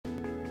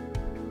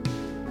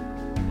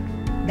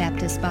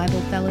Baptist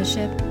Bible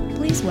Fellowship,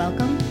 please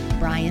welcome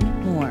Brian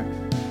Moore.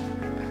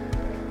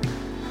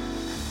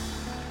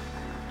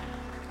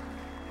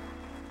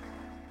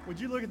 Would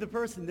you look at the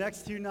person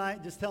next to you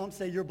tonight, just tell them,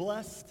 say, you're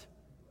blessed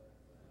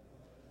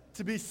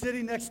to be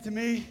sitting next to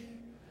me.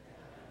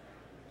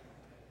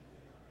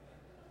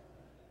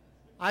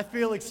 I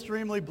feel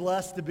extremely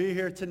blessed to be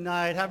here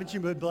tonight. Haven't you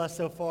been blessed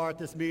so far at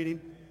this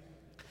meeting?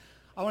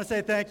 I want to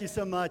say thank you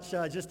so much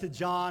just to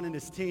John and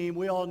his team.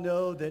 We all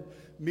know that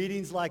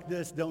meetings like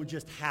this don't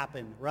just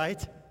happen,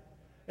 right?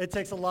 It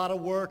takes a lot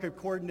of work and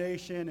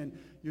coordination, and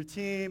your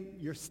team,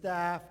 your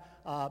staff,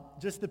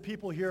 just the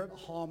people here at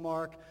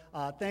Hallmark.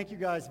 Thank you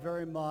guys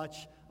very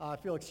much. I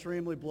feel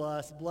extremely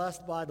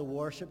blessed by the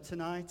worship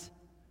tonight.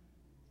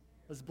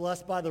 I was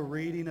blessed by the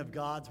reading of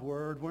God's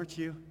word, weren't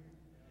you?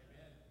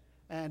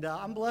 And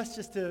I'm blessed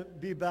just to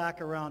be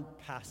back around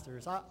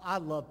pastors. I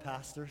love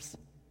pastors.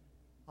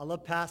 I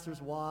love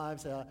pastors'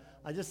 wives.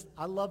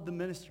 I love the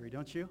ministry,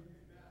 don't you?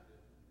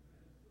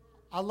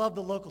 I love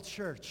the local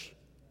church.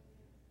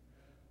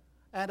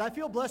 And I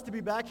feel blessed to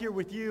be back here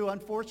with you.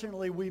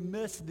 Unfortunately, we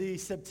missed the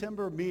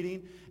September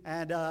meeting,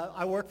 and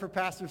I worked for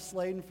Pastor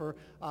Sladen for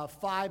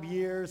 5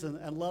 years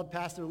and loved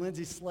Pastor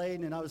Lindsay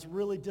Sladen, and I was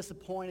really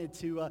disappointed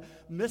to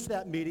miss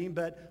that meeting,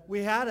 but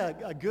we had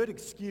a good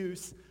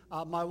excuse.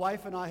 My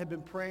wife and I had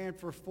been praying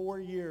for 4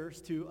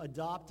 years to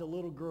adopt a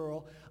little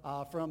girl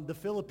from the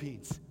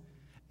Philippines.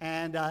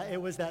 And it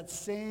was that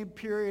same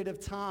period of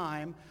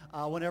time,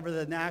 whenever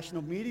the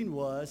national meeting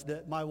was,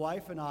 that my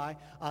wife and I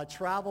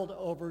traveled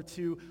over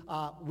to,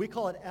 we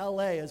call it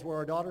L.A., is where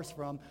our daughter's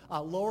from,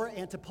 Lower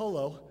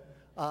Antipolo,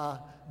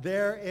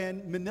 there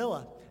in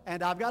Manila.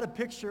 And I've got a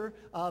picture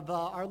of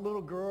our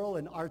little girl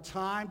and our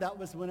time. That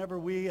was whenever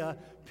we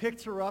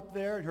picked her up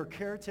there and her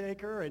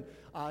caretaker. And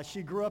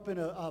she grew up in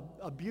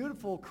a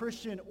beautiful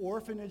Christian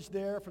orphanage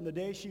there from the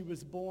day she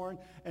was born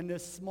in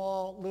this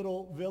small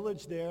little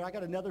village there. I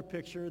got another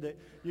picture that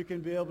you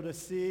can be able to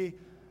see.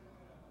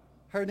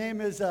 Her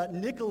name is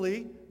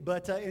Nicoli,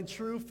 but in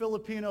true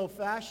Filipino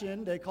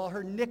fashion, they call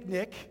her Nick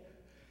Nick.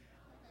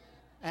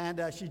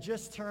 And she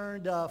just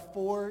turned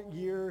 4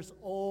 years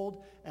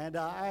old. And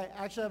I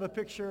actually have a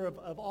picture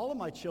of all of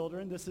my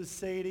children. This is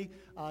Sadie.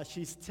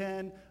 She's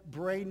 10.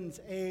 Braden's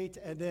 8.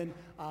 And then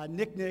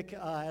Nick,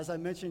 as I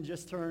mentioned,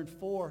 just turned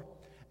 4.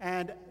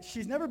 And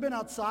she's never been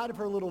outside of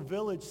her little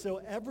village,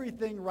 so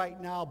everything right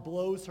now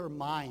blows her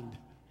mind.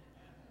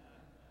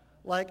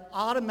 Like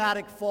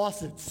automatic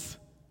faucets.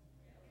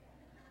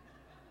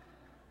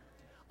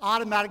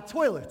 Automatic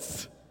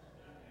toilets.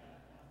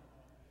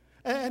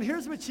 And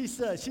here's what she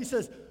says. She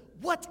says,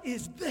 "What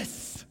is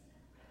this?"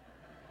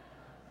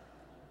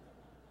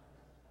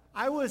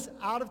 I was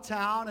out of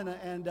town,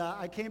 and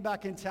I came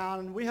back in town,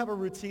 and we have a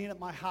routine at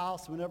my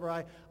house whenever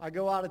I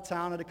go out of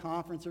town at a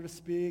conference or to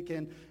speak,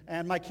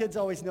 and my kids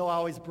always know I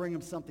always bring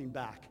them something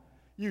back.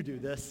 You do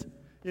this.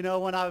 You know,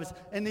 when I was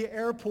in the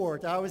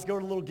airport, I always go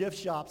to a little gift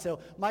shop. So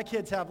my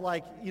kids have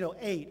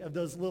 8 of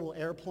those little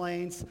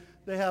airplanes.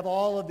 They have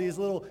all of these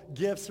little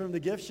gifts from the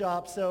gift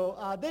shop. So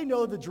they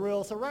know the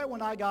drill. So right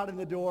when I got in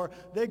the door,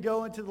 they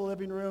go into the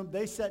living room.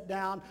 They sit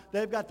down.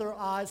 They've got their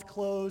eyes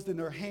closed and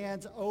their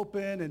hands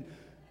open. And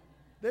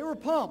they were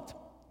pumped.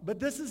 But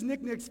this is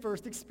Nick's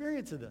first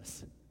experience of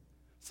this.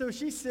 So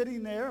she's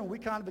sitting there, and we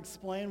kind of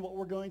explain what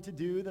we're going to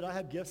do, that I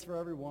have gifts for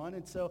everyone.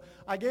 And so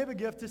I gave a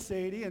gift to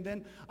Sadie, and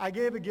then I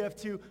gave a gift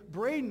to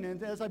Braden.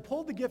 And as I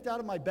pulled the gift out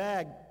of my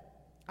bag,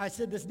 I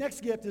said, this next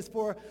gift is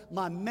for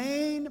my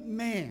main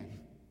man.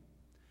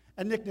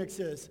 And Nick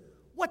says,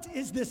 "What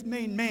is this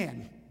main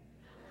man?"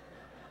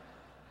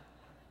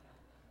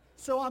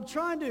 So I'm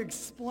trying to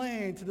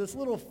explain to this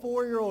little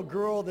 4-year-old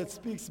girl that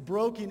speaks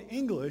broken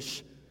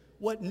English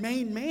what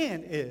main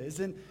man is.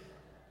 And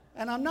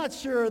I'm not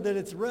sure that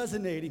it's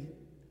resonating.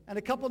 And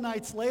a couple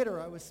nights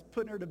later, I was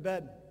putting her to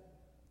bed.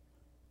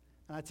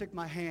 And I took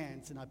my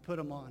hands and I put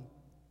them on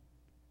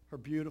her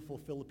beautiful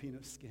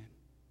Filipino skin.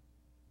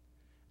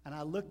 And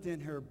I looked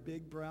in her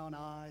big brown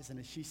eyes, and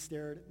as she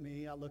stared at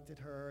me, I looked at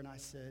her and I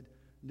said,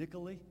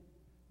 "Nicoli,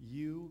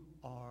 you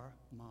are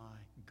my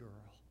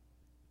girl."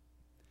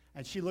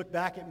 And she looked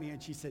back at me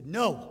and she said,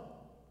 "No,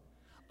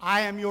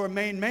 I am your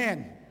main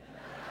man."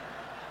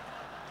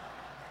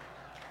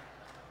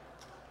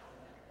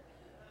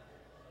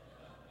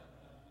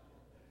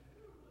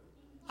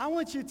 I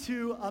want you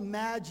to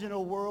imagine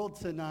a world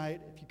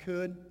tonight, if you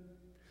could.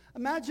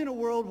 Imagine a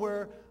world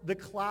where the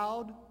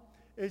cloud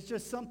is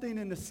just something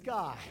in the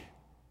sky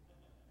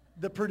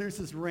that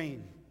produces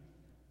rain.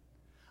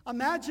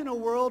 Imagine a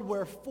world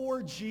where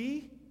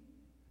 4G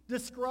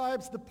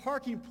describes the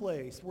parking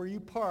place where you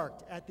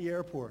parked at the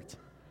airport.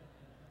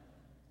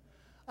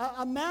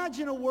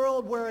 Imagine a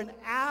world where an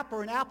app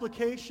or an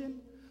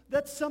application,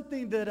 that's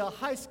something that a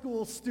high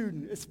school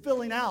student is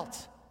filling out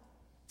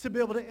to be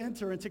able to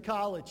enter into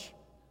college.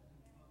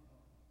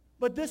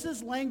 But this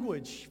is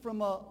language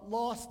from a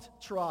lost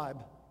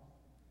tribe,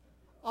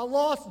 a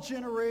lost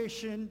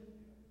generation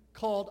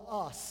called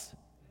us.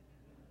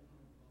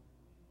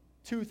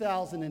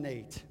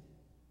 2008.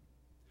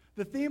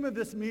 The theme of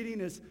this meeting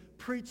is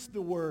preach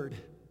the word.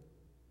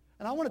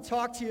 And I want to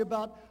talk to you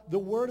about the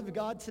Word of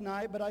God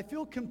tonight, but I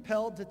feel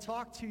compelled to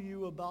talk to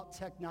you about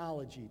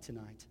technology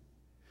tonight.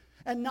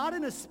 And not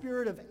in a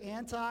spirit of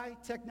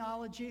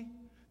anti-technology.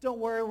 Don't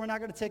worry, we're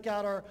not going to take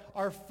out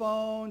our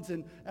phones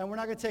and we're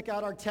not going to take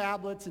out our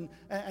tablets and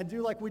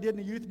do like we did in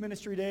the youth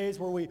ministry days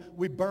where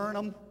we burn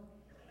them.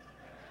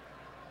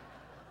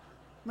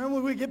 Remember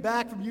when we get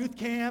back from youth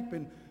camp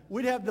and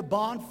we'd have the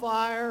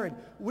bonfire and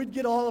we'd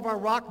get all of our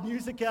rock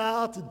music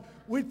out and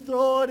we'd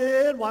throw it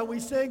in while we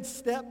sang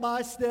Step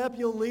by Step,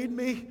 You'll Lead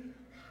Me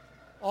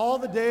all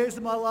the days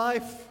of my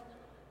life.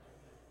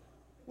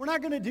 We're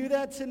not going to do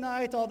that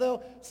tonight,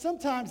 although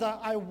sometimes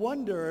I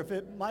wonder if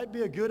it might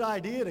be a good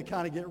idea to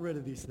kind of get rid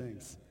of these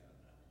things.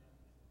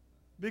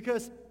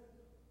 Because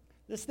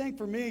this thing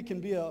for me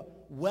can be a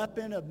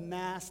weapon of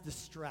mass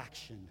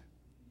distraction.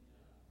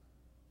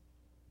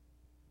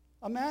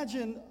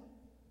 Imagine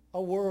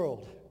a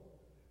world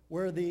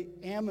where the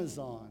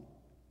Amazon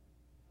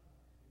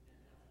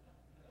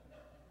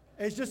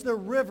is just a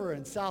river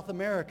in South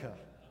America.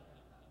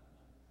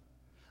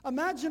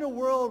 Imagine a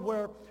world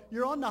where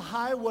you're on the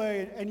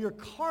highway and your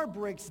car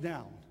breaks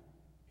down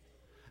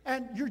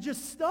and you're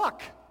just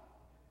stuck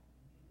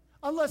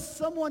unless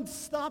someone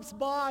stops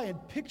by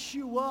and picks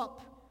you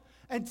up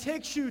and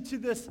takes you to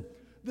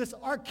this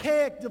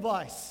archaic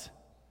device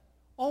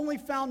only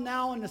found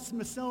now in the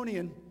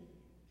Smithsonian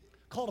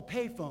called a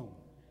payphone.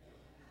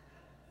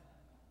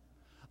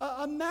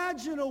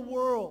 Imagine a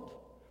world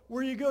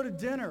where you go to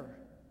dinner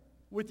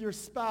with your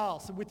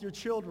spouse, with your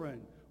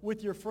children,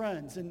 with your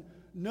friends, and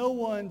no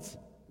one's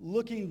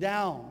looking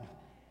down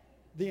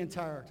the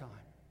entire time.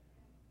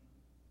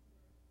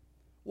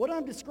 What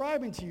I'm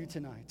describing to you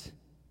tonight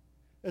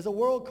is a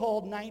world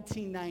called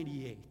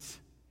 1998.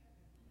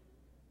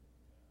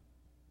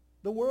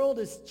 The world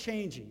is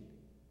changing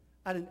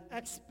at an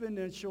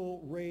exponential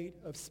rate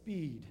of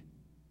speed.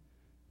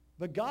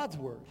 But God's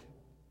word,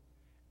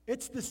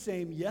 it's the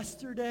same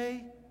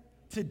yesterday,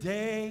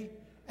 today,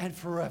 and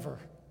forever.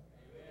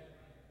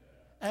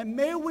 And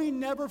may we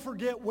never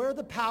forget where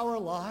the power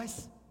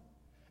lies.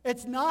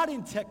 It's not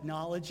in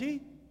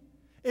technology.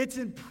 It's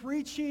in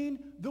preaching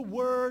the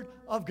word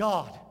of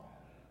God.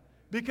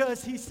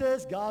 Because he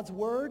says God's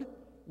word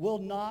will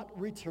not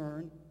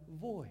return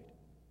void.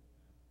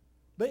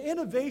 But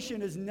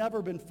innovation has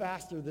never been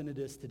faster than it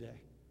is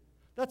today.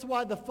 That's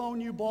why the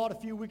phone you bought a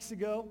few weeks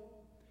ago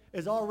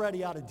is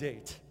already out of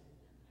date.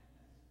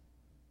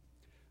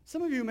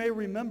 Some of you may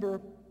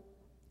remember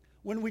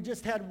when we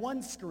just had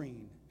one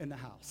screen in the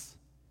house.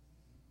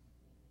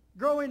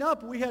 Growing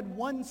up, we had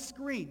one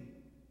screen.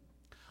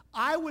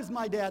 I was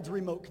my dad's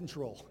remote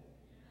control.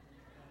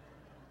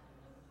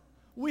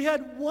 We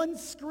had one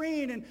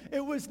screen, and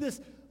it was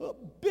this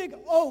big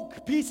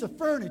oak piece of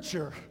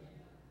furniture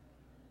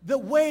that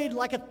weighed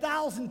like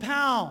 1,000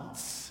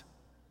 pounds.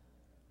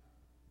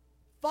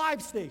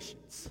 5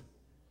 stations.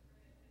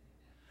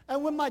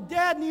 And when my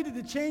dad needed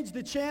to change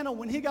the channel,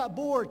 when he got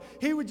bored,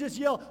 he would just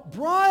yell,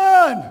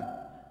 "Brian!"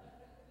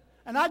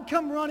 And I'd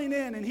come running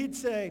in, and he'd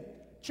say,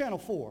 "Channel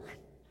 4.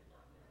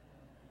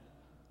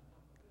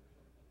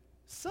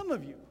 Some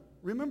of you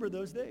remember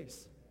those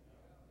days.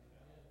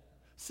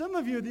 Some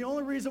of you, the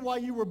only reason why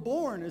you were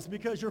born is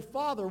because your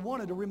father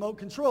wanted a remote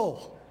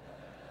control.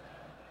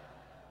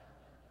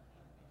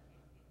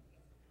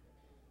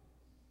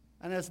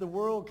 And as the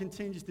world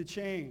continues to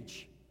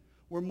change,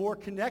 we're more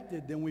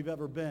connected than we've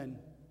ever been,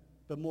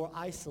 but more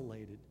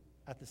isolated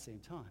at the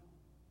same time.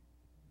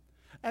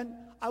 And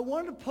I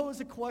wanted to pose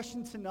a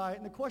question tonight,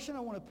 and the question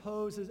I want to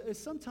pose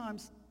is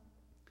sometimes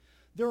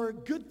there are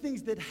good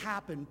things that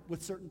happen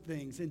with certain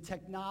things in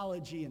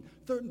technology and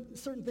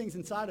certain things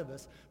inside of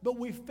us, but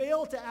we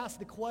fail to ask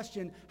the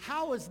question,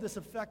 how is this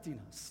affecting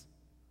us?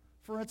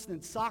 For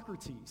instance,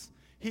 Socrates,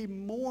 he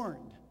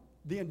mourned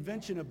the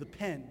invention of the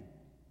pen.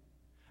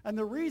 And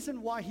the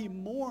reason why he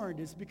mourned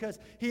is because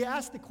he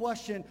asked the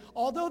question,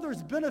 although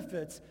there's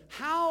benefits,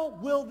 how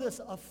will this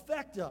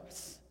affect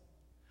us?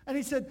 And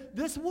he said,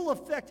 this will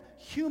affect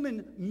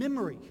human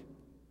memory.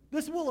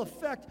 This will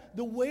affect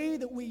the way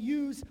that we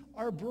use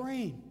our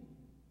brain.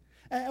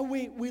 And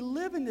we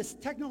live in this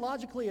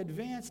technologically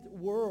advanced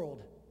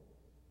world,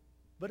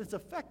 but it's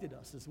affected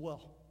us as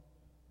well.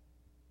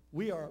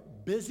 We are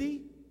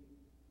busy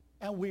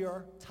and we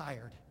are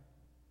tired.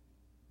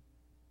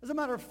 As a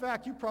matter of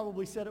fact, you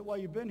probably said it while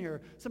you've been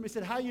here. Somebody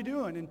said, "How you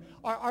doing?" And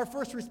our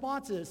first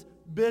response is,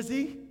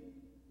 "Busy."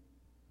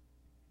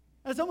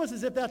 And it's almost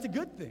as if that's a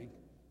good thing.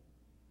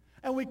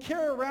 And we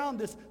carry around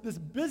this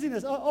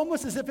busyness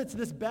almost as if it's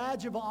this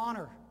badge of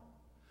honor.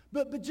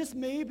 But just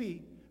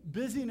maybe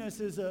busyness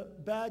is a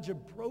badge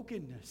of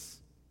brokenness.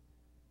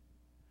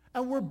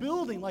 And we're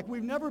building like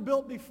we've never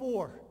built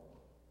before.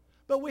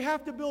 But we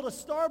have to build a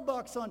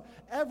Starbucks on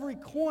every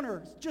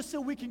corner just so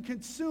we can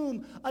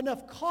consume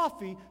enough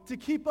coffee to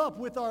keep up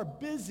with our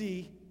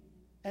busy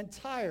and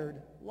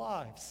tired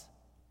lives.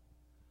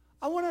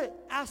 I want to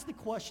ask the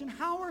question,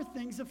 how are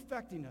things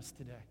affecting us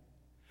today?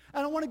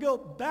 And I want to go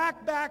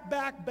back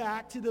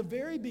to the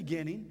very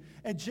beginning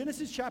in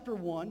Genesis chapter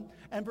 1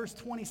 and verse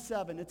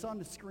 27. It's on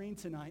the screen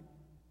tonight.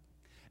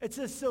 It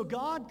says, so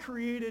God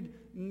created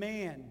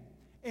man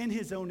in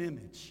his own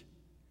image.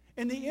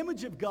 In the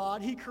image of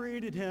God, he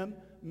created him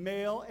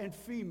male and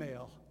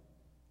female.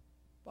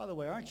 By the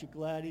way, aren't you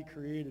glad he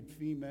created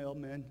female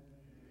men?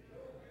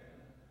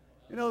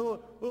 You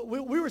know,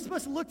 we were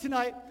supposed to look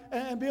tonight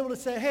and be able to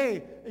say,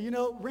 hey, you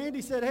know,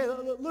 Randy said, hey,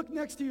 look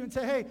next to you and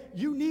say, hey,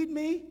 you need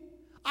me?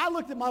 I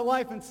looked at my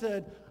wife and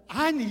said,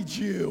 I need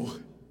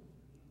you.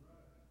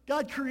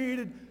 God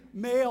created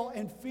male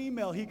and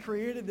female. He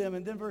created them.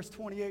 And then verse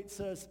 28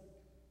 says,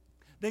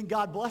 then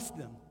God blessed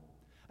them.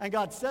 And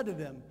God said to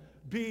them,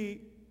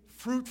 be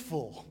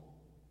fruitful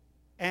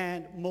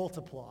and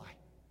multiply.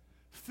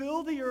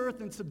 Fill the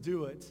earth and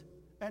subdue it.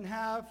 And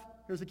have,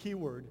 here's a key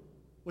word.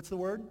 What's the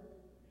word?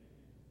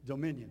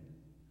 Dominion.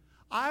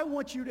 I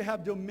want you to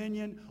have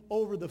dominion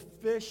over the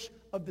fish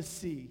of the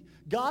sea.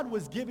 God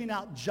was giving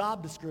out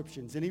job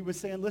descriptions, and he was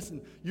saying,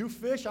 listen, you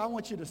fish, I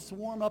want you to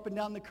swarm up and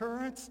down the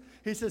currents.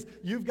 He says,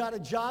 you've got a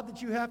job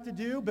that you have to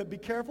do, but be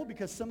careful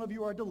because some of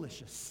you are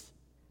delicious.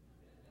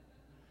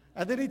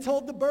 And then he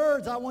told the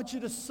birds, I want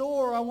you to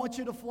soar, I want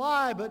you to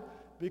fly,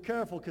 but be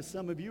careful because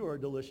some of you are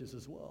delicious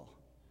as well.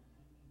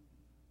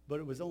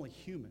 But it was only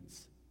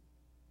humans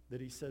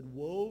that he said,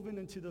 woven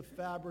into the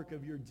fabric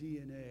of your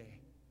DNA,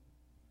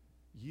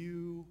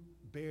 you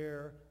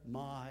bear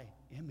my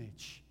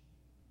image.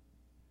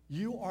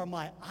 You are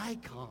my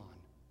icon.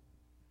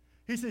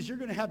 He says you're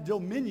going to have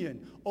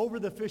dominion over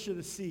the fish of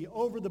the sea,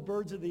 over the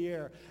birds of the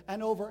air,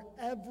 and over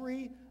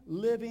every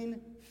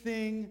living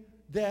thing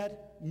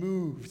that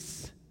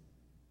moves.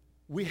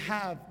 We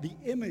have the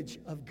image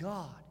of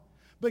God.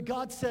 But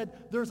God said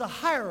there's a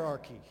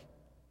hierarchy.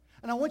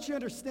 And I want you to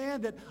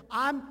understand that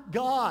I'm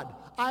God.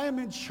 I am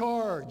in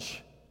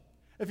charge.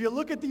 If you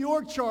look at the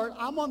org chart,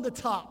 I'm on the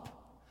top.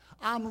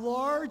 I'm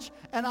large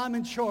and I'm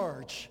in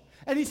charge.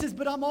 And he says,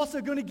 but I'm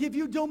also going to give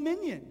you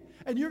dominion.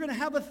 And you're going to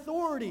have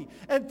authority.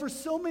 And for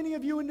so many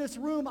of you in this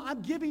room,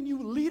 I'm giving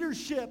you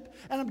leadership.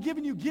 And I'm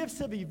giving you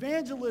gifts of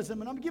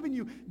evangelism. And I'm giving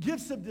you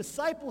gifts of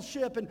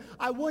discipleship. And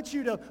I want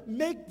you to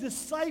make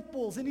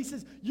disciples. And he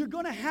says, you're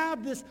going to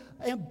have this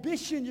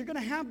ambition. You're going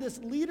to have this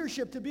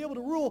leadership to be able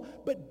to rule.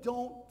 But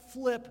don't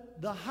flip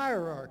the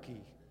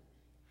hierarchy.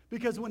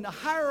 Because when the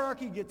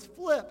hierarchy gets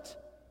flipped,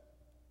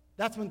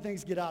 that's when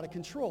things get out of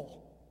control.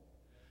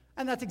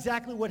 And that's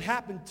exactly what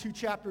happened 2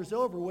 chapters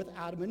over with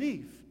Adam and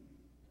Eve.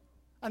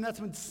 And that's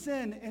when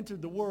sin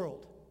entered the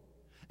world.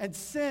 And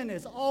sin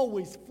is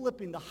always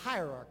flipping the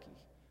hierarchy.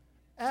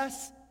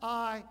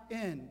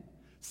 S-I-N.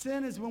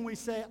 Sin is when we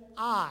say,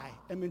 I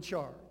am in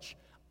charge.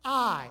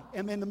 I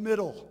am in the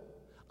middle.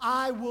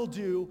 I will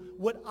do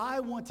what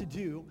I want to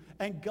do.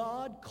 And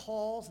God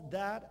calls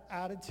that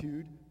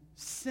attitude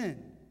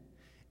sin.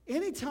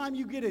 Anytime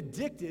you get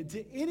addicted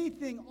to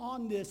anything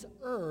on this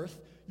earth,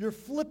 you're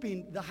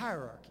flipping the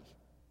hierarchy.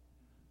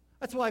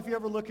 That's why if you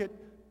ever look at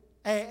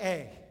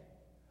AA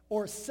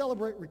or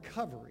Celebrate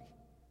Recovery,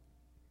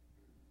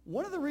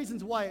 one of the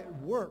reasons why it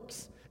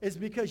works is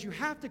because you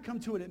have to come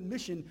to an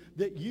admission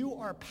that you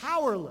are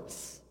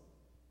powerless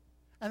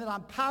and that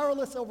I'm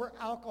powerless over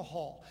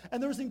alcohol.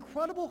 And there's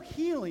incredible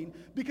healing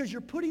because you're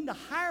putting the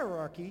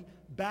hierarchy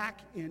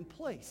back in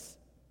place.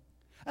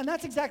 And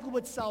that's exactly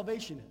what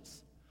salvation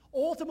is.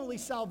 Ultimately,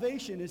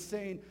 salvation is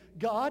saying,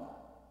 God,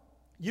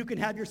 you can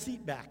have your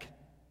seat back.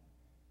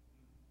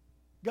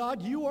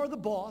 God, you are the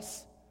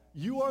boss.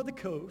 You are the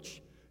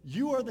coach.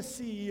 You are the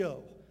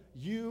CEO.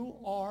 You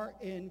are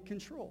in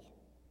control.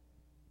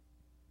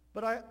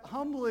 But I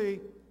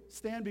humbly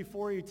stand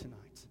before you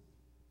tonight.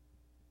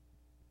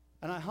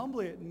 And I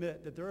humbly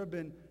admit that there have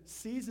been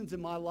seasons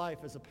in my life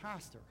as a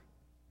pastor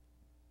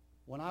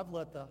when I've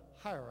let the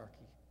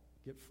hierarchy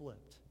get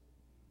flipped.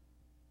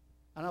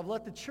 And I've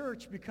let the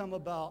church become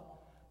about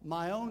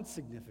my own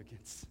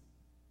significance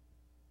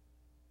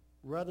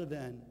rather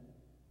than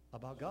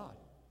about God.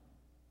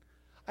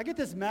 I get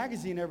this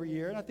magazine every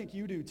year, and I think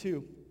you do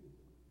too.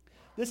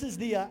 This is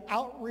the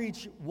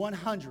Outreach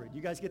 100.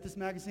 You guys get this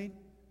magazine?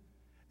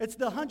 It's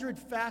the 100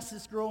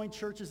 fastest growing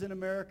churches in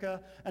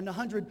America and the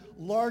 100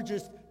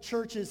 largest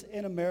churches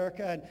in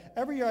America. And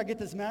every year I get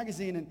this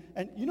magazine,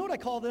 and you know what I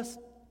call this?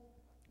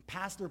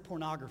 Pastor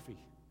pornography.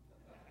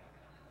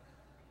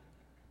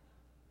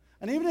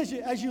 And even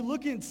as you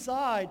look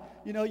inside,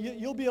 you know,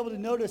 you'll be able to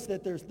notice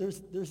that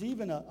there's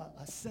even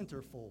a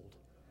centerfold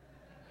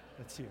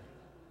that's here.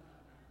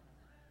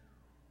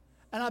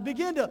 And I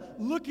began to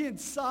look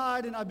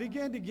inside, and I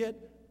began to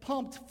get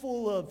pumped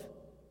full of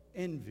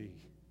envy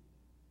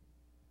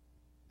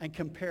and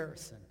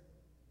comparison.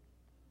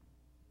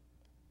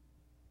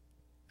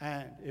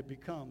 And it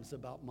becomes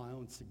about my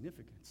own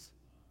significance.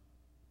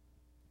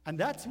 And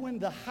that's when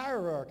the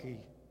hierarchy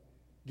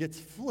gets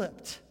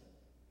flipped,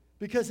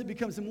 because it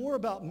becomes more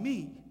about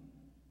me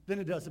than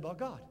it does about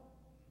God.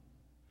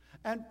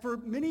 And for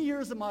many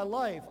years of my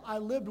life, I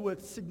lived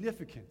with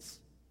significance.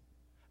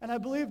 And I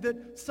believe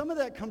that some of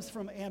that comes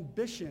from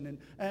ambition.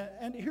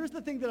 And here's the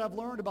thing that I've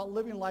learned about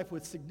living life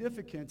with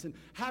significance and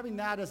having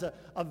that as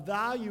a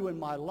value in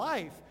my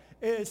life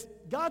is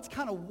God's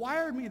kind of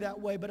wired me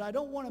that way, but I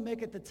don't want to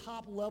make it the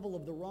top level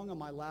of the rung on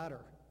my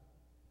ladder.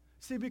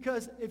 See,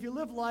 because if you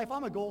live life,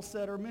 I'm a goal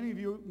setter. Many of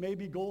you may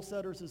be goal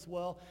setters as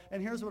well.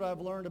 And here's what I've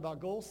learned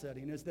about goal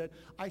setting is that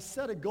I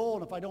set a goal,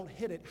 and if I don't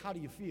hit it, how do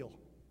you feel?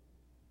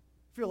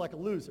 I feel like a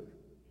loser.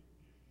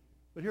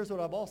 But here's what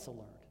I've also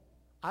learned.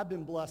 I've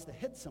been blessed to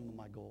hit some of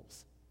my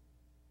goals.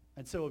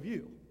 And so have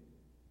you.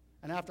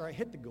 And after I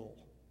hit the goal,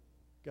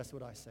 guess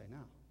what I say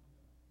now?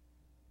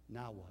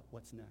 Now what?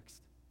 What's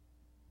next?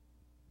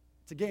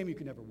 It's a game you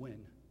can never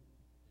win.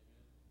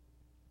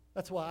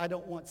 That's why I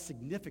don't want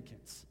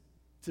significance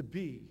to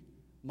be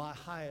my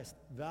highest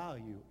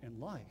value in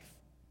life.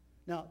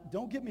 Now,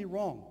 don't get me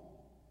wrong.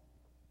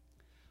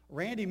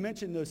 Randy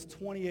mentioned those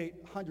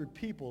 2,800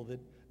 people that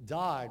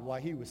died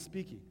while he was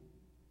speaking.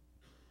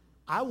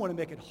 I want to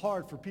make it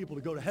hard for people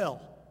to go to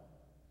hell.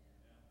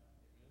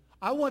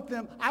 I want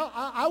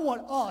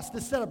us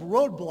to set up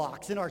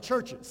roadblocks in our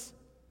churches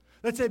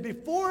that say,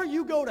 before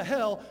you go to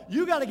hell,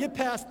 you got to get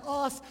past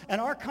us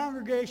and our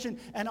congregation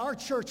and our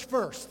church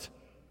first.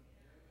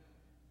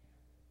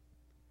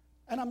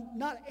 And I'm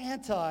not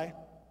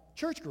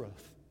anti-church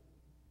growth.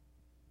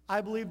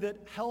 I believe that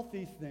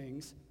healthy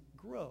things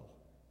grow.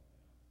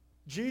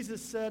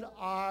 Jesus said,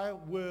 I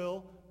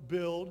will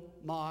build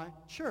my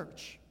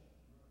church.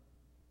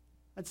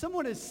 And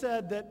someone has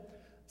said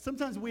that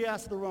sometimes we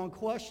ask the wrong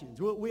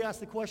questions. We ask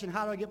the question,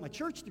 how do I get my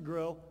church to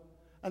grow?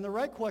 And the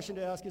right question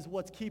to ask is,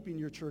 what's keeping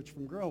your church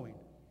from growing?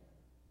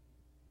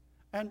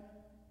 And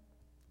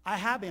I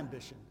have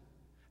ambition,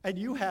 and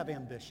you have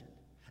ambition.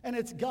 And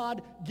it's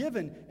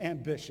God-given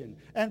ambition.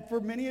 And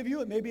for many of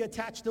you, it may be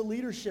attached to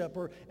leadership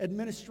or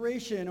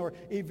administration or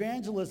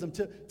evangelism,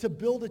 to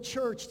build a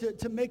church,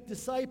 to make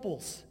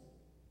disciples.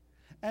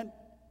 And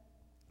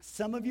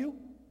some of you,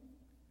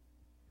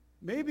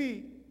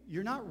 maybe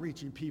you're not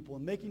reaching people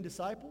and making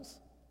disciples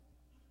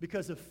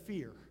because of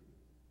fear.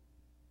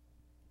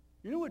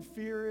 You know what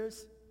fear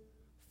is?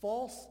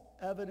 False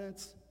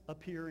evidence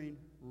appearing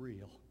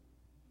real.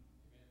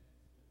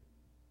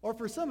 Or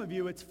for some of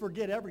you, it's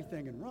forget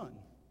everything and run.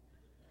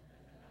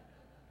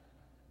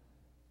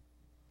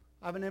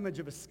 I have an image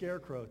of a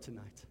scarecrow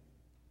tonight.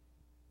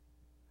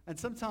 And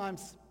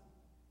sometimes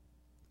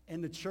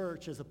in the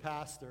church as a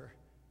pastor,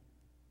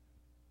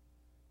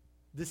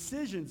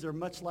 decisions are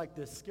much like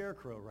this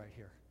scarecrow right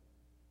here.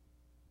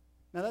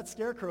 Now that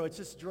scarecrow, it's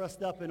just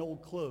dressed up in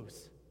old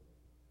clothes.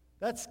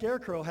 That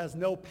scarecrow has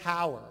no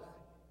power,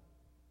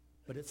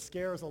 but it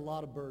scares a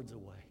lot of birds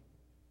away.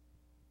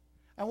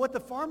 And what the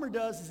farmer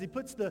does is he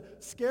puts the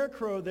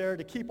scarecrow there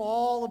to keep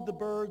all of the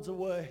birds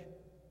away.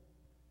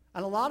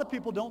 And a lot of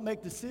people don't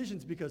make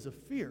decisions because of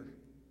fear.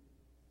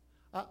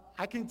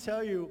 I can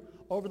tell you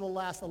over the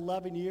last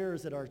 11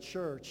 years at our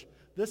church,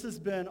 this has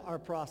been our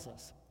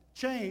process.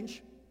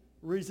 Change,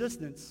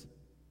 resistance,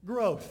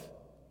 growth.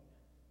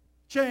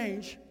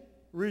 Change,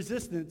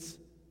 resistance,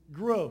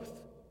 growth.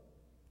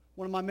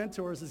 One of my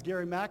mentors is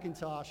Gary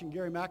McIntosh, and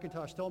Gary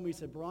McIntosh told me, he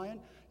said,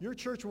 Brian, your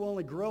church will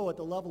only grow at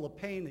the level of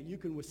pain that you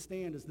can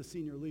withstand as the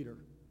senior leader.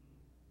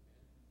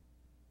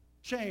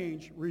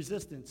 Change,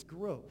 resistance,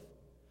 growth.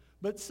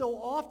 But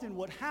so often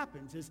what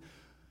happens is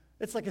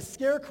it's like a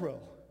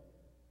scarecrow.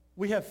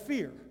 We have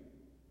fear.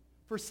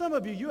 For some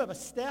of you, you have a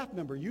staff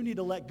member you need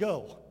to let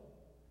go,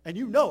 and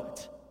you know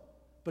it,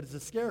 but it's a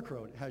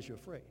scarecrow and it has you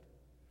afraid.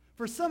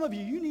 For some of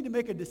you, you need to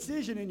make a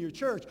decision in your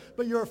church,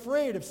 but you're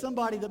afraid of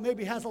somebody that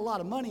maybe has a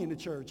lot of money in the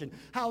church and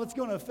how it's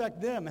going to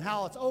affect them and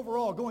how it's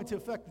overall going to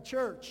affect the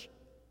church.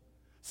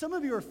 Some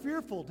of you are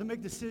fearful to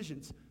make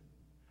decisions.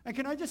 And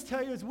can I just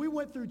tell you, as we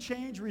went through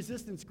change,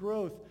 resistance,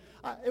 growth,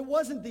 it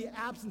wasn't the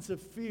absence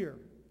of fear.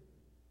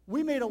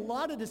 We made a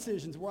lot of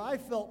decisions where I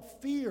felt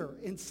fear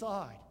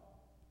inside.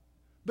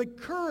 But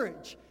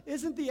courage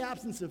isn't the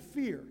absence of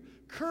fear.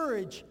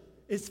 Courage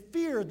is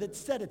fear that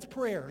said its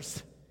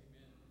prayers.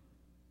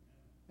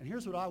 And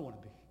here's what I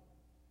want to be.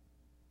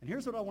 And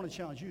here's what I want to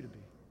challenge you to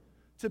be.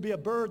 To be a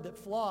bird that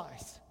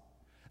flies.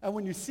 And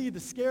when you see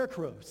the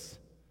scarecrows,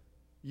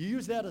 you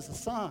use that as a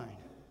sign.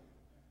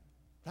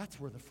 That's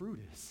where the fruit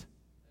is.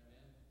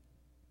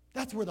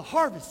 That's where the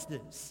harvest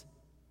is.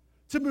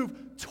 To move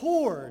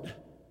toward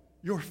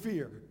your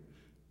fear.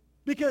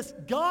 Because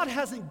God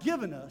hasn't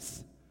given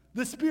us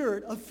the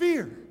spirit of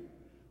fear,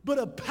 but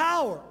of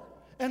power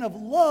and of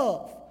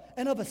love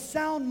and of a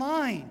sound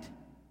mind.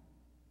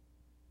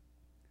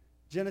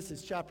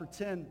 Genesis chapter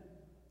 10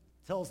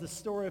 tells the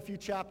story a few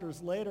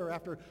chapters later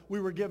after we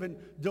were given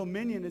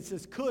dominion. It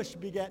says Cush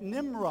begat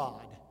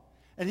Nimrod,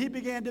 and he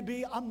began to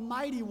be a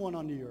mighty one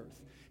on the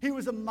earth. He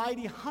was a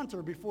mighty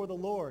hunter before the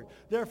Lord.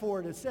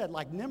 Therefore it is said,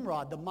 like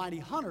Nimrod, the mighty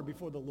hunter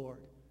before the Lord.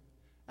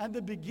 And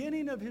the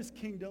beginning of his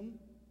kingdom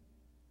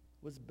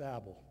was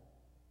Babel.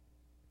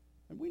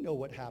 And we know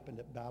what happened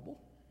at Babel.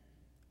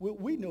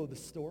 We know the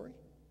story.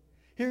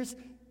 Here's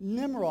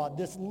Nimrod,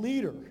 this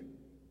leader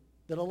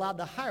that allowed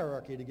the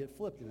hierarchy to get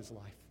flipped in his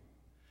life.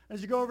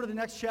 As you go over to the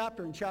next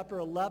chapter, in chapter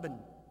 11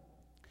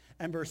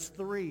 and verse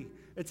 3,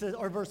 it says,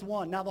 or verse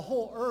 1, now the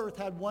whole earth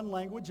had one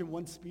language and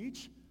one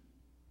speech.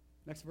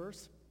 Next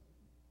verse.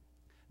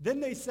 Then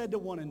they said to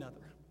one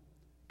another,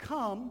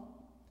 come,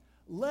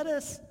 let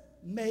us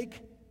make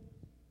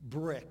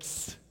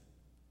bricks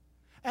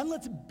And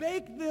let's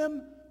bake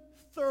them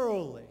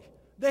thoroughly.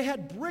 They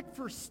had brick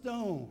for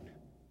stone.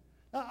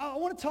 Now, I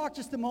want to talk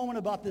just a moment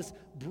about this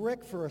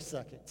brick for a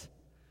second,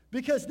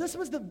 because this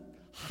was the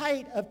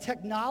height of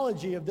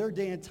technology of their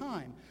day and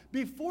time.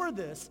 Before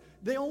this,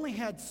 they only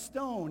had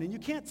stone, and you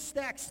can't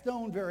stack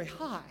stone very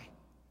high.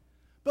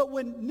 But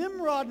when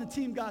Nimrod and the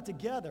team got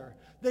together,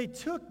 they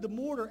took the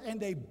mortar and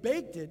they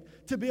baked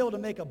it to be able to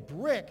make a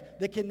brick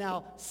that can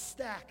now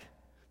stack.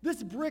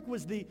 This brick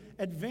was the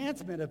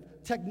advancement of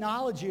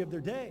technology of their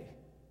day.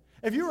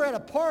 If you were at a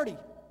party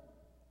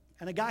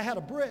and a guy had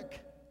a brick,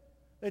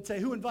 they'd say,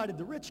 who invited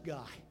the rich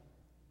guy?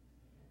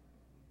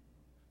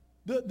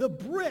 The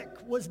brick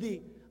was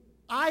the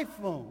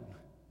iPhone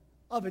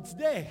of its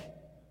day.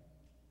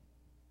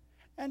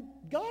 And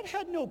God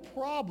had no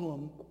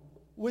problem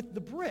with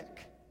the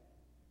brick.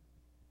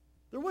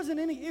 There wasn't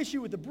any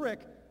issue with the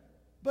brick,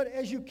 but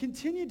as you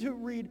continue to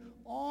read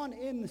on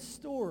in the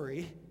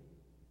story,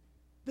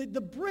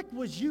 the brick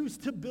was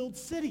used to build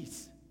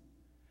cities.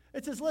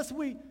 It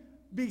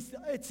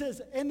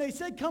says, and they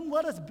said, come,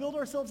 let us build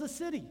ourselves a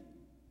city.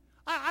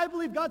 I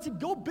believe God said,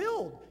 go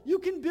build. You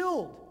can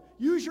build.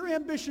 Use your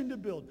ambition to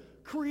build.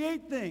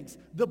 Create things.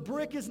 The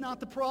brick is not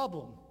the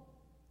problem.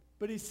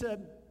 But he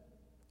said,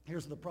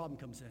 here's where the problem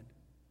comes in.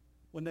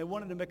 When they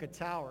wanted to make a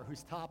tower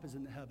whose top is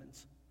in the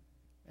heavens,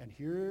 and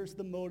here's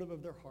the motive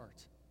of their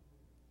heart.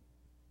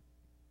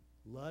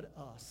 Let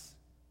us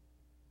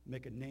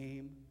make a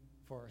name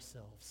for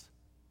ourselves.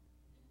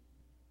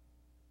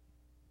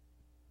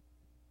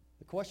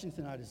 The question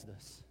tonight is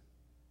this.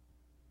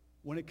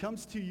 When it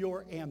comes to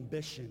your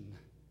ambition,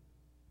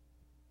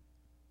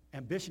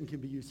 ambition can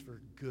be used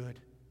for good.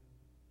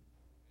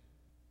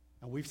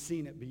 And we've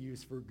seen it be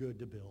used for good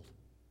to build.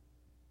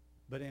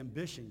 But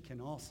ambition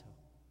can also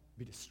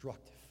be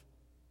destructive.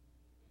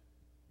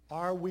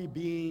 Are we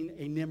being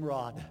a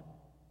Nimrod?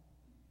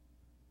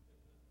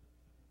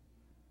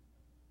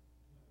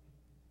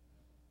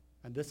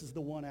 And this is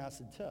the one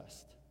acid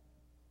test.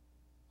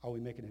 Are we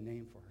making a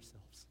name for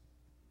ourselves?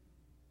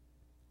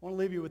 I want to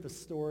leave you with a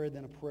story,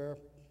 then a prayer.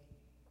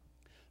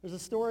 There's a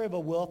story of a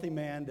wealthy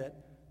man that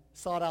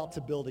sought out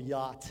to build a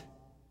yacht.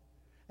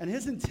 And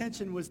his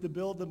intention was to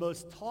build the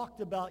most talked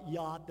about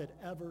yacht that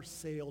ever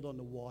sailed on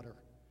the water.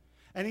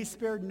 And he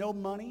spared no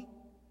money,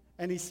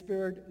 and he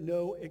spared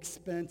no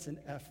expense and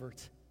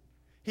effort.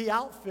 He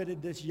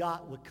outfitted this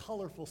yacht with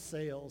colorful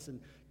sails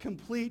and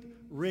complete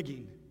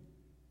rigging,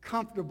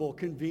 comfortable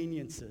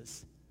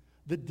conveniences.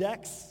 The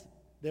decks,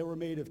 they were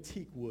made of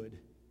teak wood.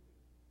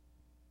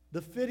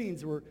 The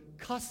fittings were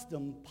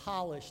custom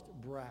polished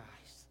brass.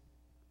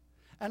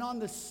 And on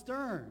the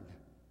stern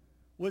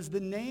was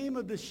the name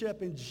of the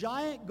ship in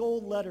giant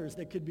gold letters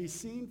that could be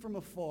seen from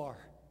afar.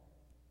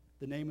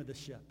 The name of the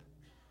ship,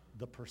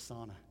 the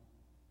Persona.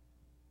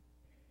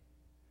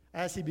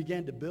 As he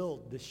began to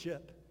build the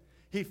ship,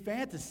 he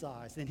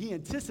fantasized and he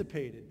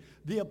anticipated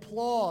the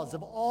applause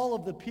of all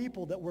of the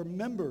people that were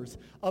members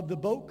of the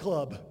boat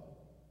club.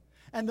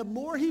 And the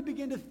more he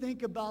began to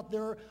think about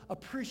their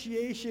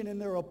appreciation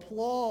and their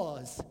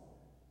applause,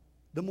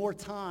 the more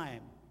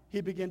time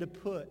he began to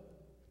put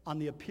on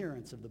the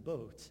appearance of the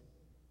boat.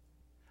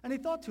 And he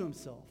thought to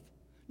himself,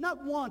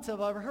 not once have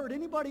I ever heard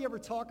anybody ever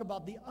talk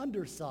about the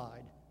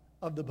underside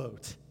of the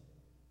boat.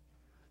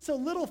 So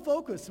little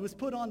focus was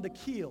put on the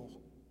keel,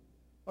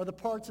 or the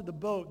parts of the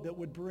boat that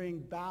would bring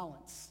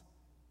balance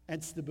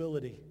and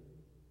stability.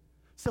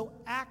 So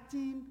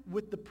acting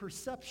with the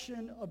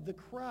perception of the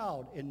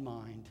crowd in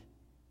mind,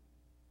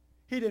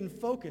 he didn't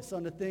focus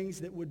on the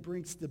things that would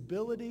bring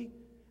stability,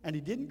 and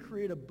he didn't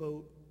create a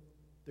boat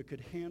that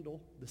could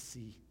handle the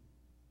sea.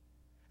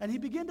 And he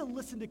began to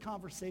listen to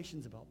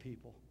conversations about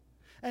people.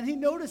 And he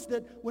noticed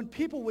that when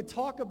people would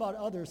talk about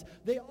others,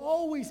 they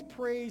always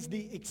praised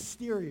the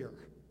exterior,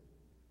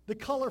 the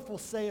colorful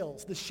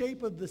sails, the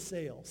shape of the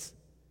sails,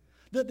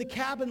 the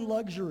cabin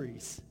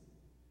luxuries,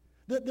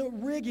 the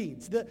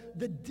riggings, the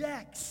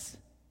decks.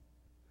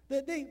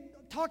 They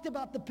talked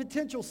about the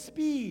potential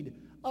speed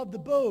of the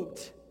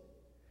boat.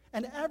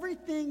 And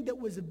everything that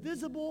was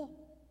visible,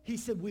 he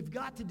said, we've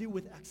got to do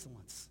with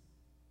excellence.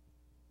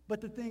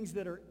 But the things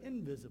that are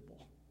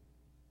invisible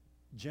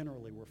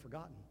generally were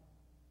forgotten.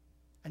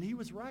 And he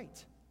was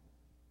right.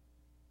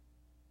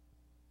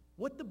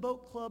 What the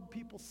boat club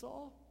people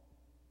saw,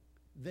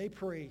 they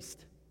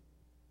praised.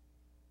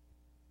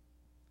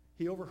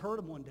 He overheard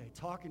him one day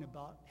talking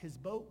about his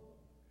boat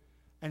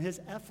and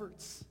his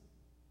efforts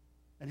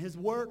and his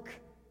work.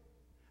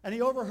 And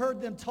he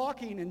overheard them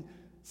talking and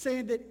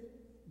saying that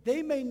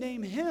they may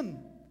name him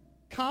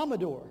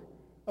Commodore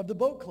of the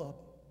boat club.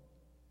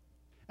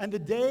 And the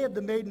day of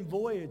the maiden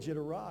voyage had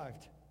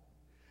arrived,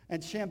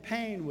 and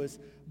champagne was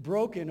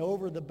broken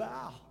over the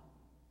bow,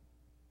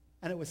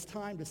 and it was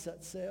time to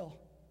set sail.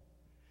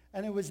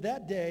 And it was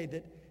that day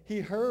that he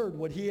heard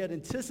what he had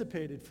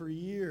anticipated for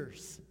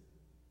years,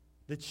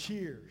 the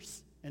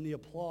cheers and the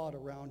applaud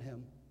around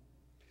him.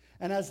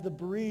 And as the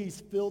breeze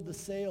filled the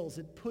sails,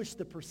 it pushed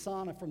the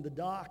Persona from the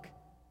dock,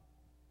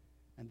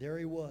 and there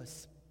he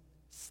was,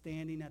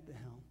 standing at the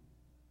helm.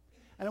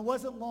 And it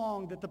wasn't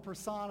long that the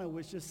Persona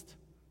was just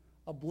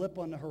a blip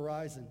on the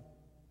horizon.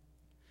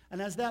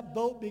 And as that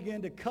boat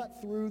began to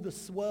cut through the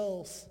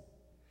swells,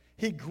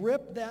 he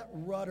gripped that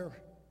rudder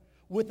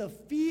with a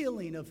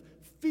feeling of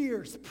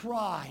fierce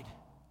pride.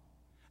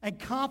 And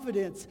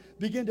confidence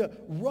began to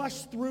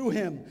rush through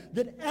him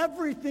that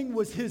everything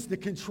was his to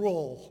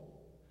control.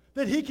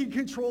 That he could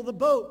control the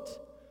boat.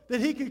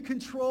 That he could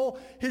control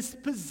his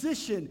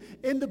position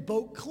in the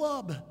boat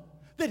club.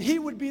 That he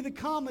would be the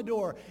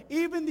commodore.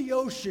 Even the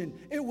ocean,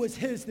 it was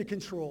his to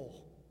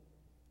control.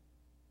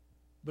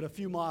 But a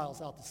few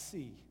miles out to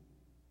sea,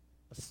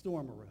 a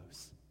storm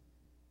arose.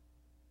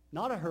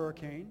 Not a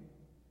hurricane,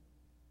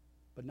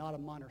 but not a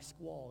minor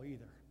squall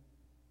either.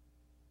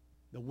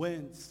 The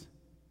winds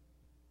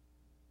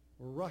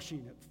were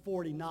rushing at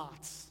 40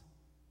 knots.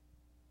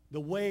 The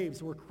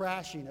waves were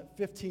crashing at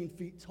 15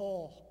 feet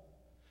tall.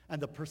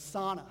 And the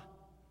Persona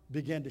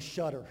began to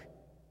shudder.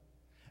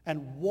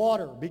 And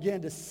water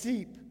began to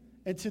seep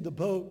into the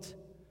boat.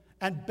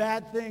 And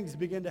bad things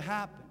began to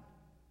happen.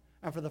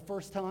 And for the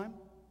first time,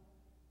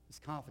 his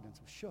confidence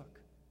was shook.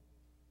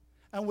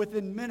 And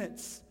within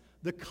minutes,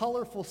 the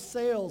colorful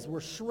sails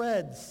were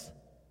shreds.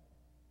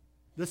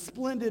 The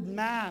splendid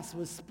mast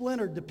was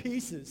splintered to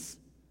pieces.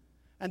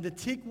 And the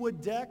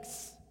teakwood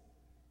decks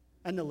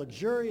and the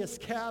luxurious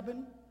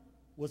cabin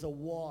was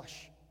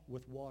awash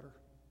with water.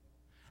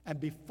 And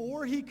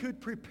before he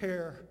could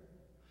prepare,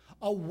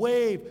 a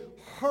wave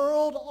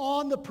hurled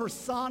on the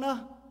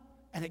Persona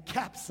and it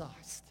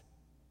capsized.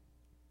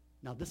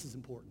 Now this is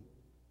important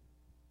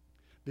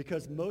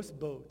because most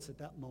boats at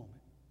that moment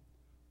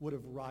would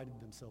have righted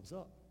themselves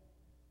up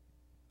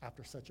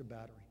after such a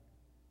battering.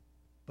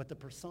 But the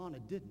Persona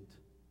didn't.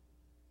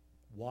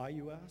 Why,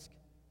 you ask?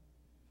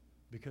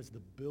 Because the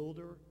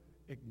builder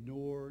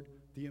ignored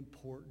the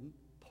important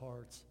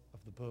parts of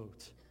the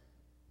boat.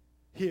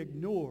 He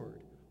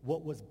ignored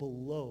what was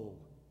below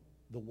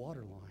the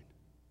waterline.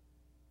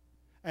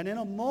 And in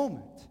a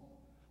moment,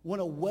 when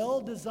a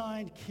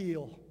well-designed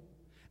keel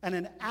and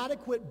an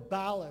adequate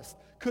ballast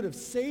could have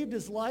saved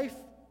his life,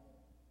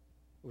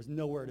 it was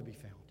nowhere to be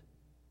found.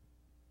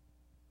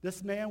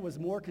 This man was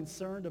more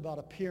concerned about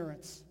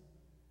appearance,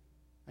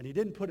 and he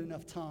didn't put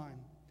enough time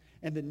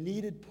in the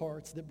needed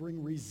parts that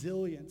bring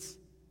resilience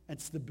and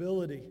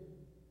stability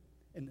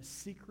in the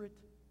secret,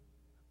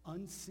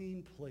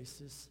 unseen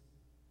places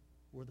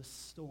where the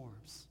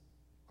storms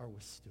are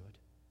withstood.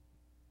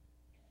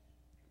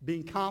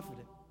 Being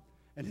confident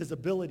in his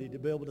ability to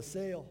be able to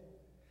sail,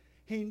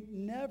 he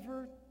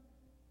never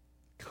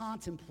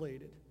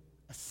contemplated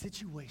a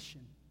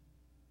situation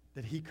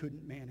that he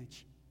couldn't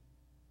manage.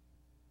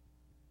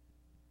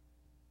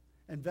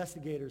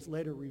 Investigators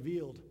later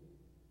revealed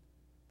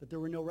that there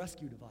were no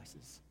rescue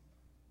devices,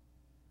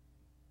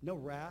 no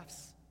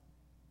rafts,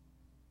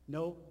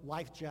 no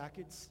life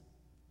jackets,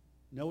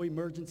 no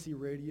emergency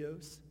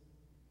radios.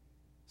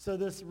 So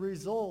this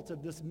result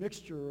of this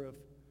mixture of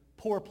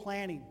poor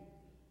planning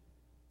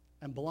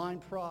and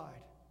blind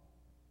pride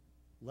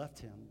left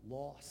him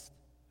lost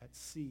at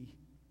sea.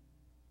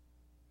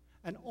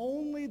 And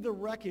only the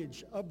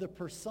wreckage of the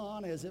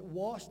Persona as it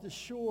washed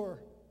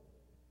ashore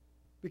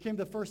became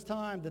the first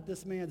time that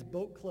this man's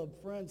boat club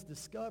friends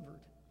discovered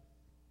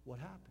what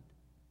happened.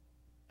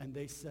 And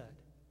they said,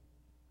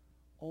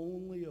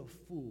 only a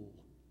fool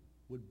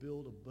would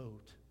build a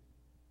boat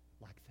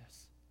like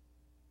this.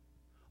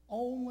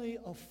 Only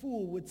a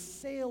fool would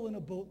sail in a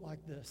boat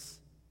like this.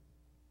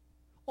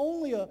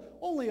 Only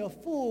a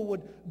fool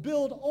would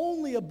build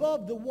only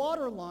above the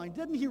waterline.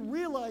 Didn't he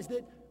realize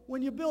that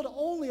when you build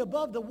only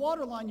above the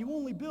waterline, you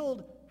only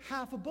build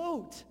half a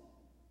boat?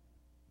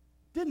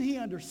 Didn't he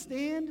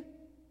understand?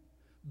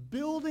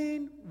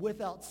 Building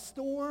without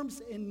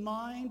storms in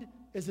mind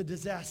is a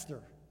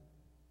disaster.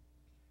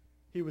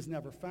 He was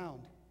never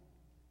found.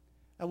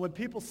 And when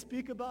people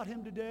speak about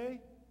him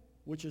today,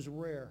 which is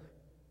rare,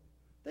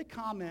 they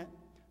comment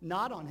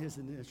not on his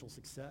initial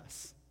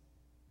success,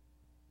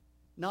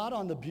 not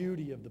on the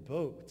beauty of the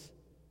boat,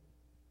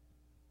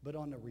 but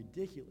on the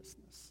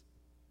ridiculousness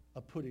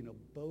of putting a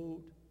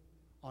boat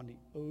on the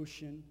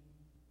ocean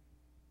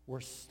where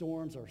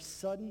storms are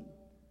sudden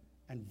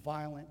and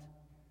violent,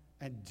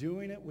 and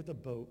doing it with a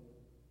boat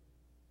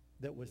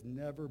that was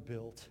never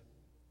built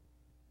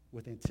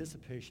with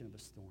anticipation of a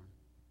storm.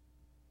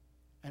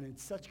 And in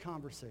such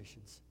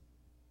conversations,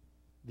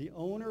 the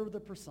owner of the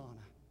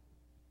Persona,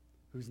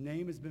 whose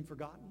name has been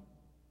forgotten,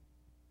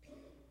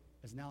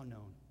 is now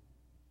known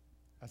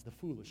as the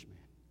foolish man.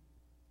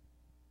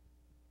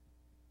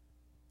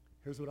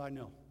 Here's what I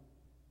know.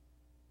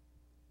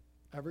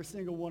 Every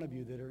single one of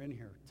you that are in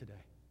here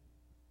today,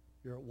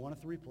 you're at one of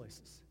three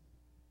places.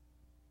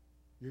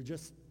 You're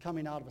just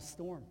coming out of a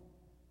storm.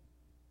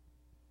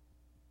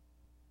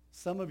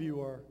 Some of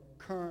you are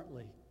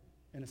currently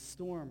in a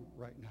storm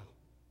right now.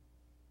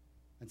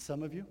 And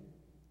some of you,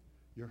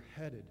 you're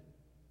headed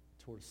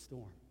toward a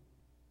storm.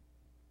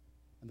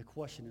 And the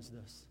question is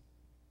this: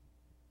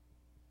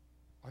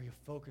 are you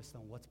focused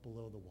on what's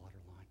below the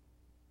waterline?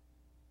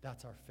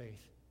 That's our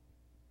faith.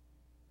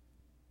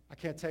 I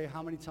can't tell you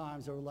how many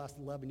times over the last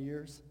 11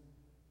 years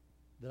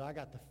that I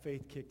got the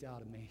faith kicked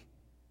out of me.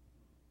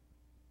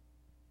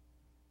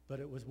 but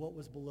it was what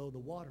was below the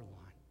waterline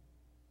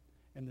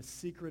and the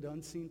secret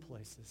unseen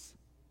places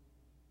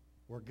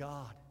where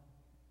God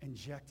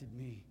injected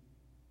me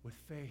with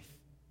faith.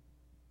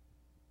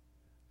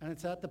 And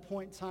it's at the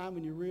point in time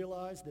when you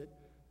realize that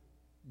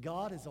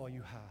God is all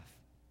you have,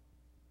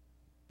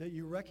 that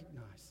you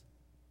recognize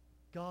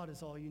God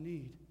is all you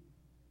need.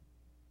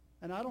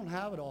 And I don't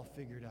have it all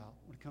figured out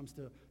when it comes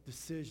to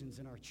decisions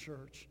in our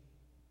church.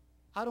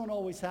 I don't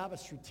always have a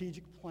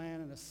strategic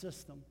plan and a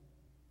system.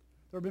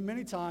 There have been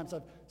many times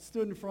I've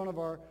stood in front of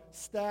our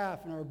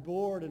staff and our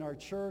board and our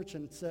church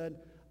and said,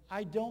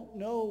 I don't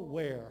know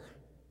where.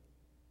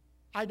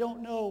 I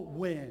don't know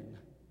when.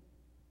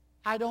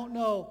 I don't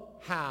know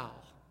how.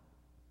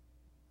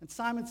 And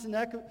Simon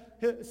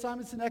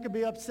Sinek could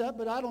be upset,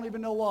 but I don't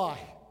even know why.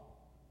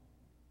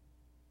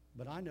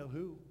 But I know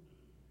who.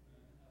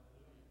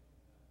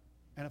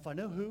 And if I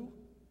know who,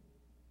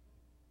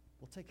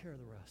 we'll take care of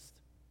the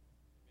rest.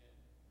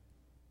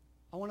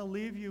 I want to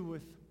leave you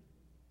with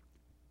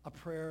a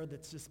prayer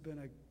that's just been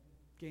a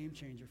game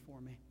changer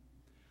for me.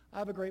 I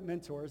have a great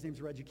mentor. His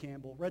name's Reggie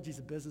Campbell. Reggie's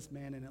a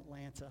businessman in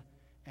Atlanta,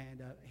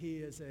 and he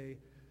is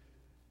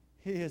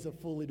a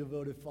fully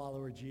devoted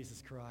follower of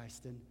Jesus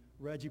Christ. And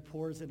Reggie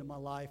pours into my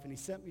life, and he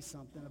sent me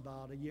something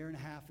about a year and a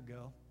half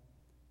ago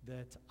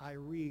that I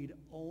read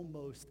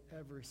almost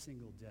every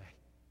single day.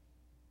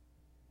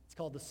 It's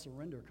called the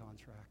Surrender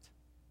Contract.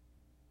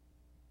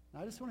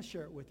 And I just want to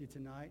share it with you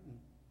tonight, and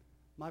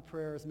my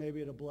prayer is maybe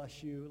it'll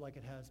bless you like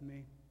it has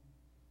me.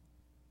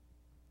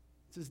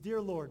 It says,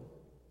 Dear Lord,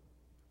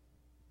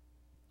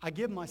 I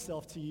give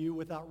myself to you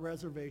without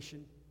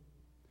reservation,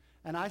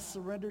 and I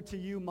surrender to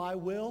you my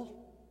will,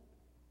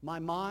 my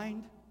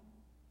mind,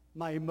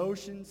 my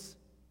emotions,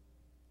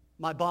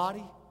 my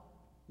body,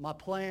 my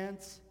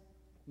plans,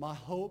 my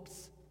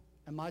hopes,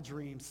 and my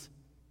dreams.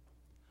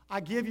 I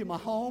give you my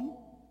home.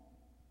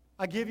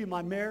 I give you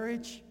my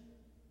marriage,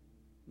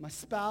 my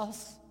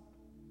spouse,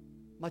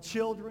 my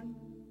children,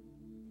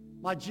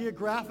 my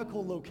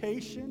geographical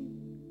location.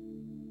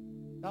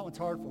 That one's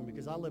hard for me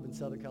because I live in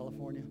Southern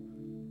California.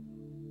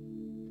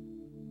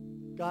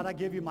 God, I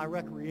give you my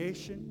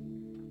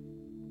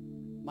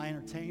recreation, my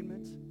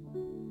entertainment,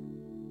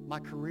 my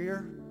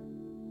career.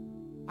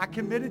 I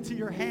commit it to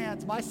your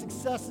hands, my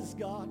successes,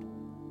 God,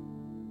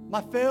 my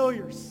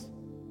failures,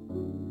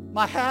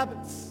 my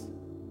habits,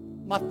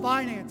 my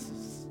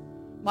finances,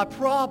 my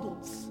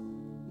problems,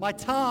 my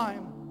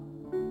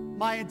time,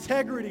 my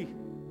integrity,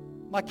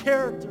 my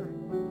character,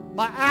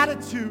 my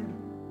attitude,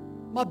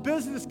 my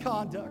business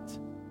conduct,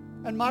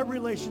 and my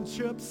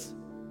relationships.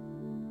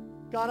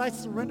 God, I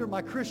surrender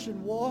my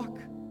Christian walk,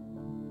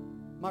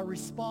 my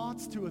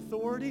response to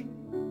authority,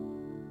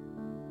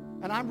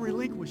 and I'm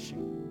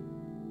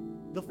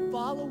relinquishing the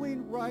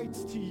following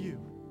rights to you.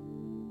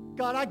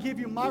 God, I give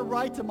you my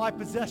right to my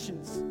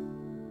possessions.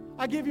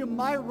 I give you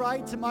my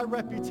right to my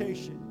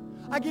reputation.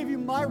 I give you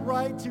my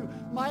right to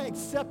my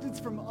acceptance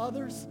from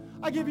others.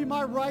 I give you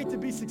my right to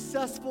be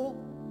successful.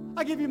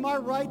 I give you my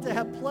right to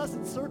have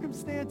pleasant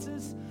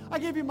circumstances. I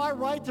give you my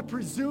right to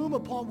presume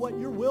upon what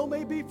your will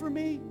may be for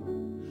me.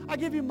 I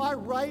give you my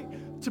right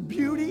to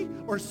beauty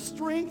or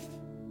strength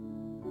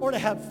or to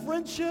have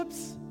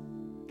friendships.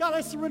 God,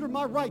 I surrender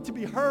my right to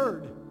be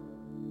heard.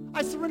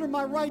 I surrender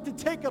my right to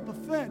take up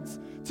offense,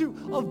 to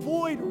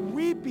avoid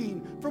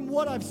reaping from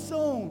what I've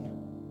sown.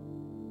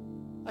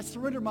 I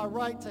surrender my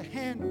right to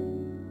handle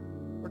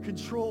or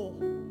control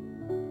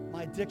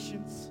my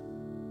addictions.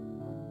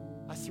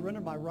 I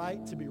surrender my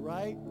right to be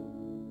right.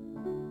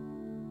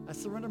 I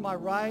surrender my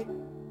right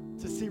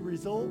to see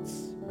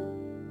results.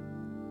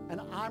 And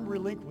I'm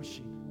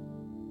relinquishing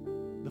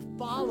the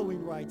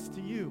following rights to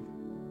you.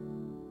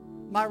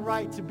 My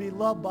right to be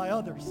loved by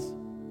others.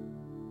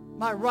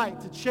 My right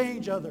to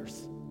change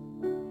others.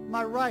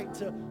 My right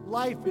to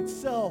life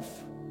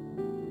itself.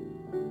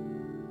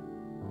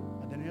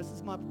 And then this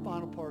is my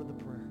final part of the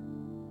prayer.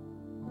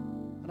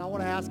 And I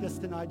want to ask us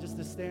tonight just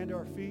to stand to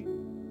our feet.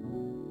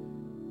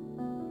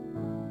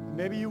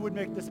 Maybe you would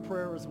make this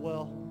prayer as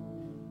well.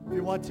 If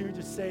you want to,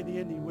 just say the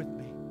ending with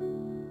me.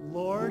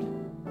 Lord,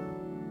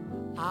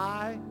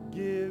 I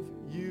give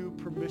you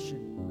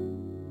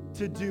permission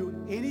to do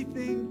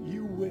anything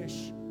you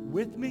wish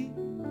with me,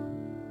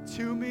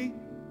 to me,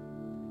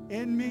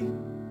 in me,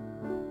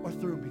 or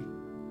through me.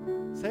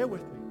 Say it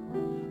with me.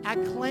 I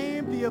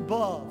claim the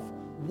above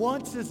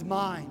once as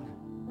mine.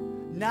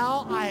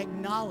 Now I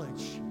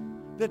acknowledge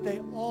that they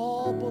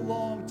all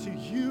belong to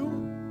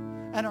you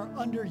and are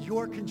under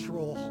your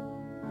control.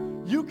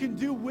 You can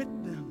do with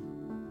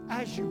them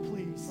as you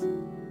please.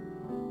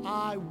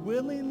 I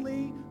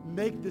willingly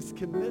make this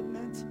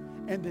commitment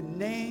in the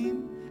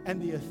name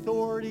and the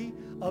authority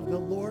of the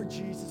Lord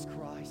Jesus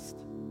Christ.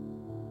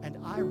 And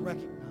I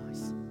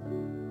recognize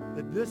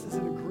that this is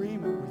an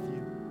agreement with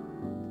you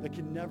that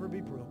can never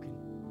be broken.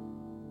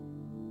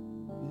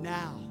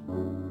 Now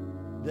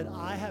that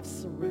I have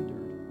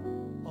surrendered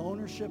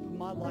ownership of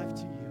my life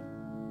to you,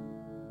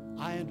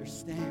 I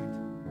understand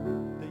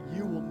that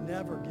you will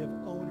never give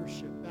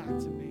ownership back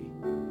to me.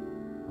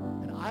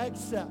 And I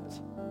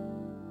accept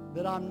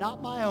that I'm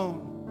not my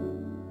own,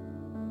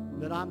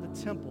 that I'm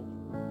the temple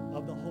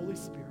of the Holy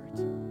Spirit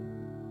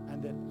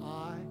and that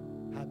I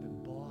have been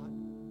bought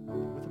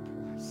with a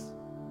price.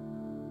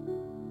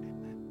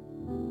 Amen.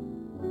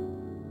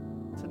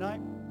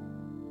 Tonight,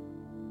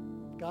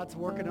 God's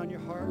working on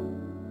your heart.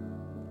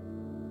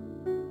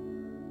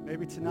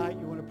 Maybe tonight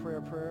you want to pray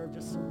a prayer of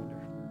just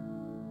surrender.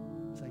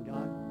 Saying,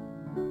 God,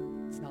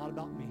 it's not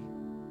about me.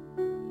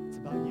 It's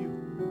about you.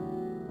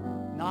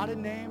 Not a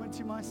name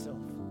unto myself,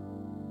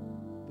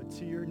 but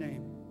to your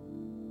name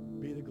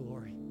be the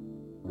glory.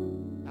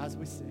 As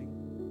we sing,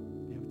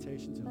 the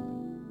invitation's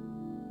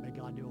open. May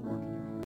God do a work in your heart.